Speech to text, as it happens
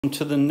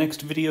To the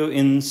next video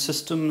in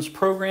systems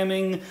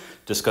programming,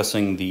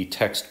 discussing the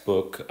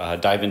textbook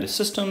Dive into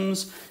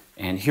Systems,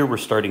 and here we're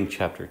starting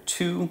chapter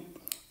 2,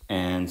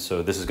 and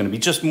so this is going to be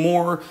just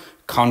more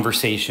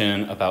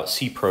conversation about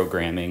C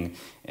programming,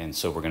 and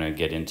so we're going to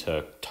get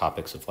into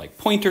topics of like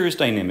pointers,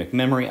 dynamic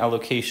memory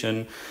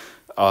allocation.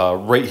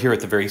 Right here at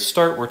the very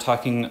start, we're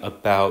talking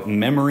about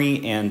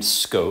memory and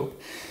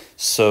scope.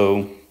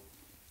 So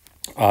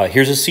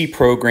here's a C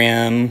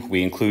program.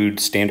 We include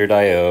standard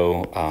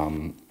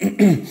I/O.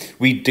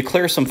 We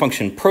declare some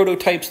function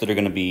prototypes that are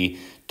going to be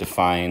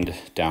defined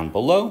down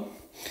below.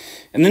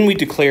 And then we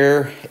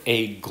declare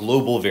a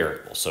global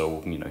variable.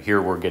 So,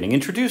 here we're getting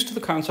introduced to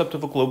the concept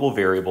of a global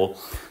variable.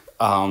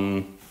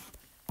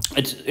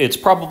 It's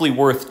probably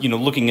worth,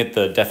 looking at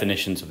the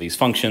definitions of these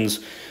functions.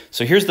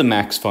 So here's the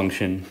max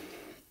function,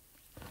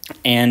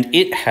 and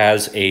it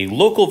has a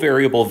local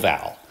variable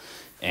val.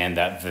 And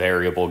that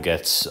variable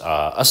gets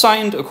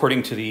assigned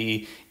according to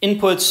the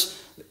inputs.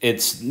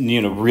 It's,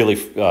 really,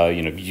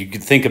 you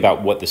could think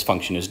about what this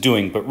function is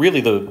doing, but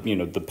really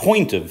the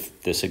point of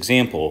this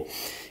example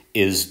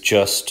is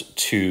just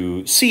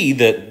to see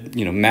that,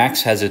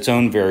 max has its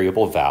own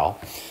variable val,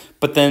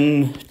 but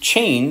then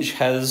change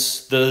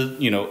has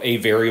a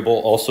variable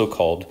also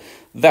called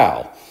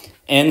val.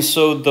 And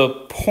so the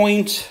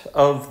point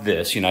of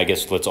this, I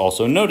guess let's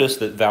also notice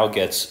that val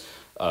gets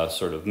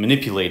sort of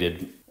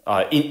manipulated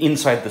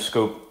inside the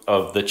scope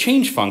of the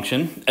change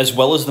function as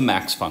well as the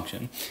max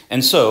function.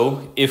 And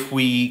so if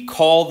we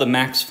call the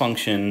max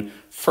function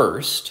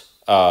first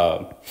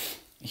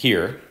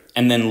here,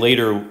 and then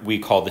later we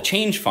call the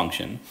change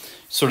function,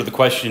 sort of the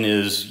question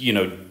is,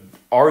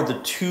 are the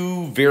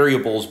two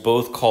variables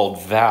both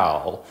called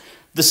val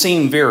the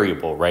same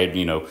variable, right?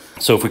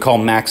 So if we call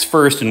max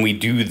first and we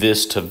do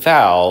this to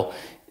val,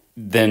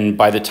 then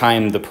by the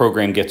time the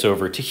program gets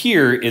over to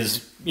here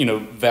is,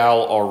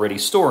 val already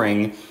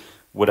storing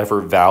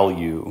whatever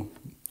value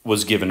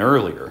was given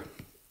earlier?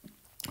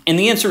 And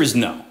the answer is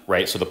no,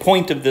 right? So the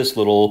point of this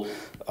little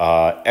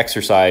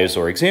exercise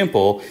or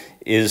example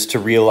is to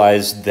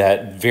realize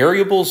that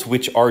variables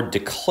which are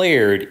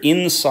declared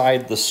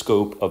inside the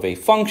scope of a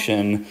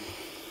function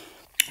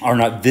are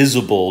not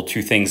visible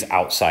to things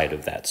outside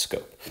of that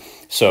scope.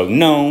 So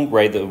no,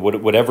 right,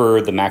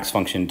 whatever the max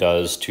function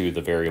does to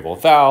the variable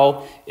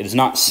val, it is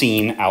not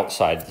seen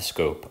outside the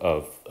scope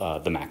of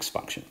the max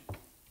function.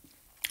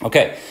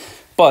 Okay.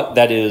 But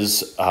that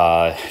is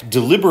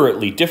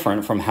deliberately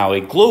different from how a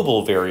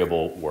global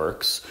variable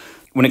works.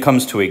 When it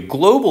comes to a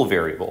global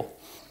variable,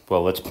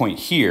 well, let's point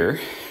here.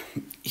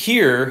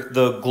 Here,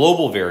 the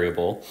global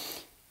variable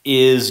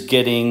is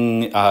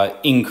getting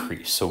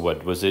increased. So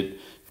what was it?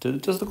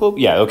 Does the global?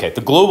 Yeah, okay.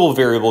 The global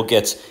variable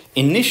gets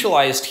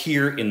initialized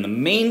here in the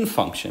main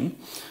function,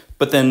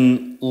 but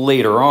then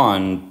later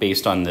on,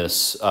 based on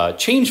this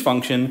change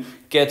function,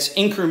 gets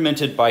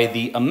incremented by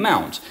the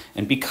amount.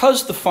 And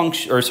because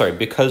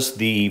because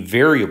the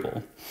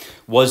variable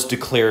was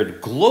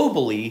declared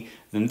globally,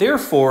 then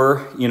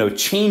therefore,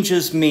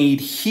 changes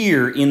made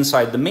here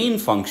inside the main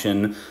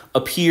function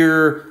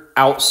appear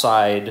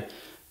outside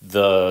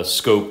the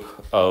scope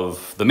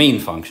of the main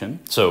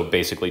function. So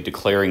basically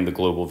declaring the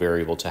global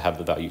variable to have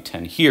the value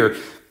 10 here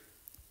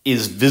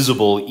is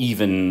visible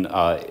even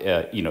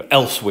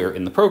elsewhere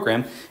in the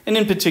program. And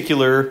in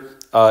particular,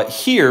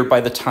 here, by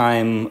the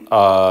time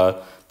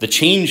the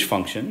change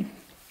function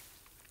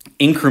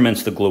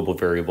increments the global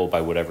variable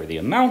by whatever the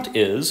amount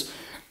is,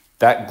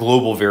 that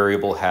global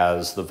variable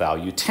has the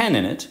value 10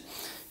 in it.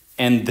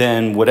 And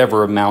then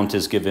whatever amount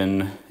is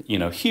given,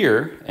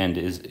 here and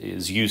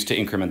is used to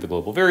increment the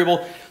global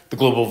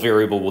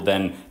variable will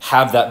then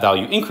have that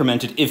value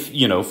incremented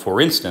if,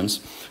 for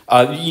instance,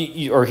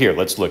 or here,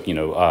 let's look,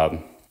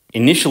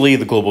 initially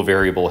the global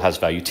variable has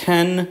value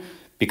 10.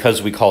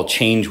 Because we call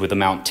change with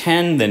amount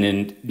 10,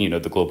 then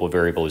the global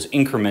variable is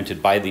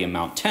incremented by the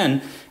amount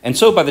 10. And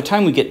so by the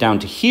time we get down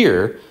to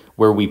here,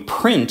 where we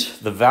print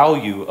the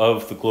value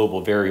of the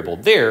global variable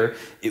there,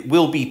 it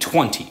will be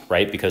 20,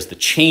 right? Because the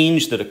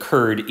change that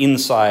occurred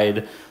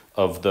inside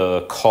of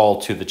the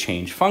call to the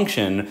change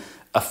function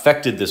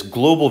affected this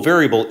global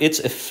variable. Its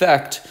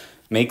effect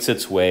makes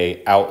its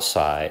way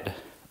outside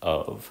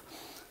of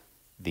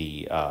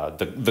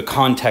the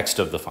context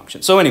of the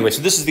function. So anyway,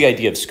 so this is the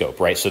idea of scope,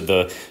 right?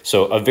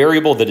 So a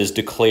variable that is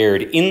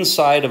declared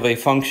inside of a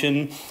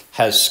function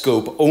has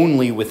scope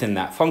only within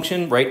that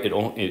function, right?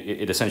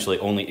 It essentially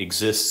only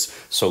exists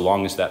so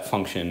long as that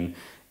function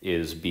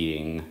is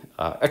being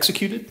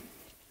executed.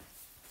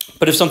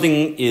 But if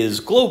something is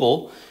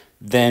global,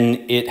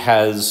 then it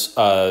has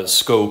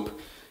scope.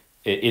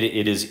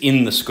 It is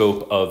in the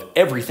scope of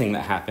everything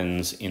that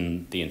happens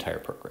in the entire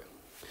program.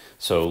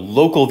 So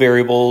local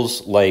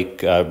variables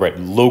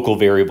local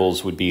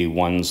variables would be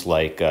ones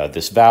like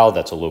this val,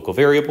 that's a local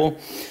variable.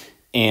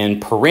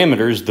 And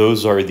parameters,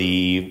 those are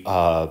the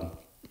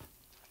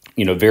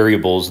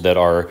variables that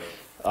are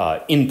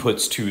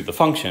inputs to the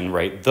function,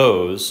 right?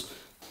 Those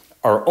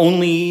are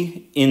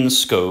only in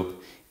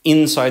scope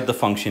inside the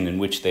function in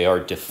which they are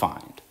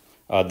defined.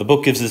 The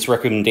book gives this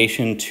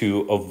recommendation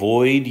to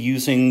avoid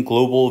using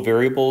global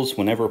variables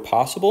whenever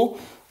possible.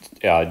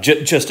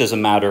 Just as a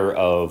matter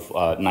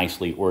of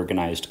nicely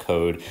organized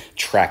code,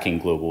 tracking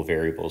global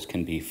variables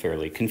can be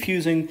fairly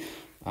confusing.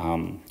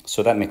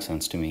 So that makes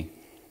sense to me.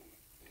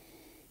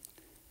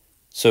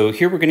 So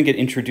here we're going to get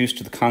introduced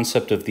to the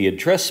concept of the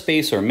address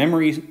space or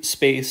memory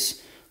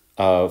space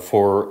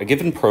for a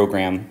given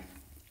program.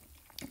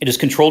 It is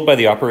controlled by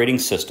the operating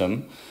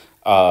system.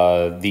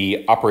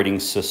 The operating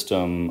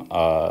system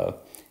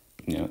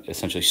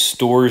essentially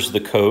stores the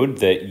code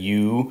that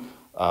you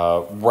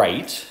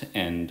write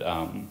and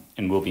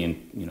will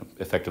be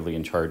effectively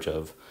in charge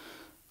of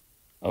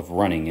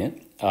running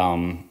it.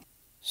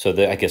 So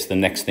I guess the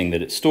next thing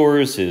that it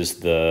stores is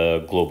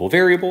the global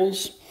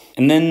variables.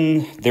 And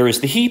then there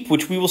is the heap,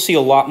 which we will see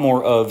a lot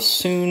more of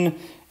soon,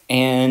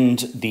 and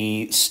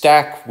the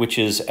stack, which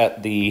is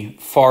at the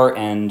far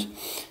end,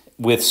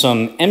 with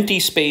some empty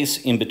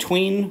space in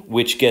between,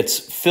 which gets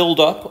filled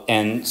up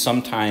and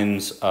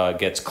sometimes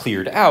gets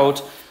cleared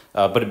out,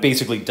 but it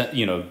basically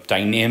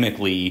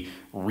dynamically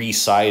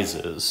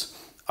resizes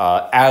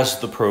as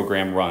the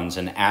program runs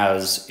and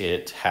as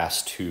it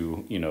has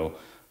to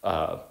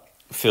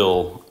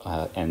fill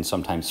and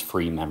sometimes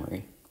free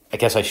memory. I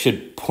guess I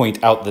should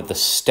point out that the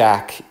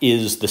stack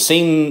is the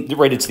same,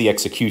 right? It's the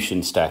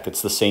execution stack.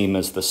 It's the same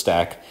as the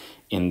stack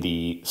in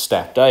the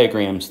stack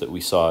diagrams that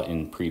we saw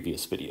in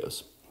previous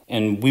videos.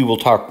 And we will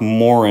talk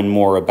more and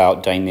more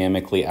about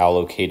dynamically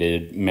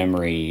allocated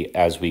memory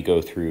as we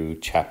go through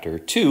chapter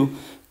 2,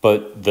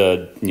 but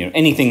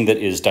anything that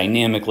is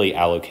dynamically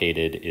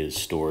allocated is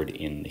stored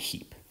in the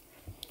heap.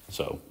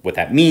 So what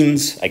that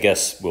means, I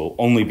guess, will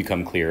only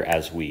become clear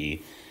as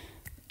we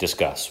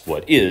discuss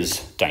what is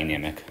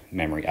dynamic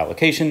memory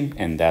allocation,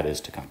 and that is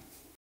to come.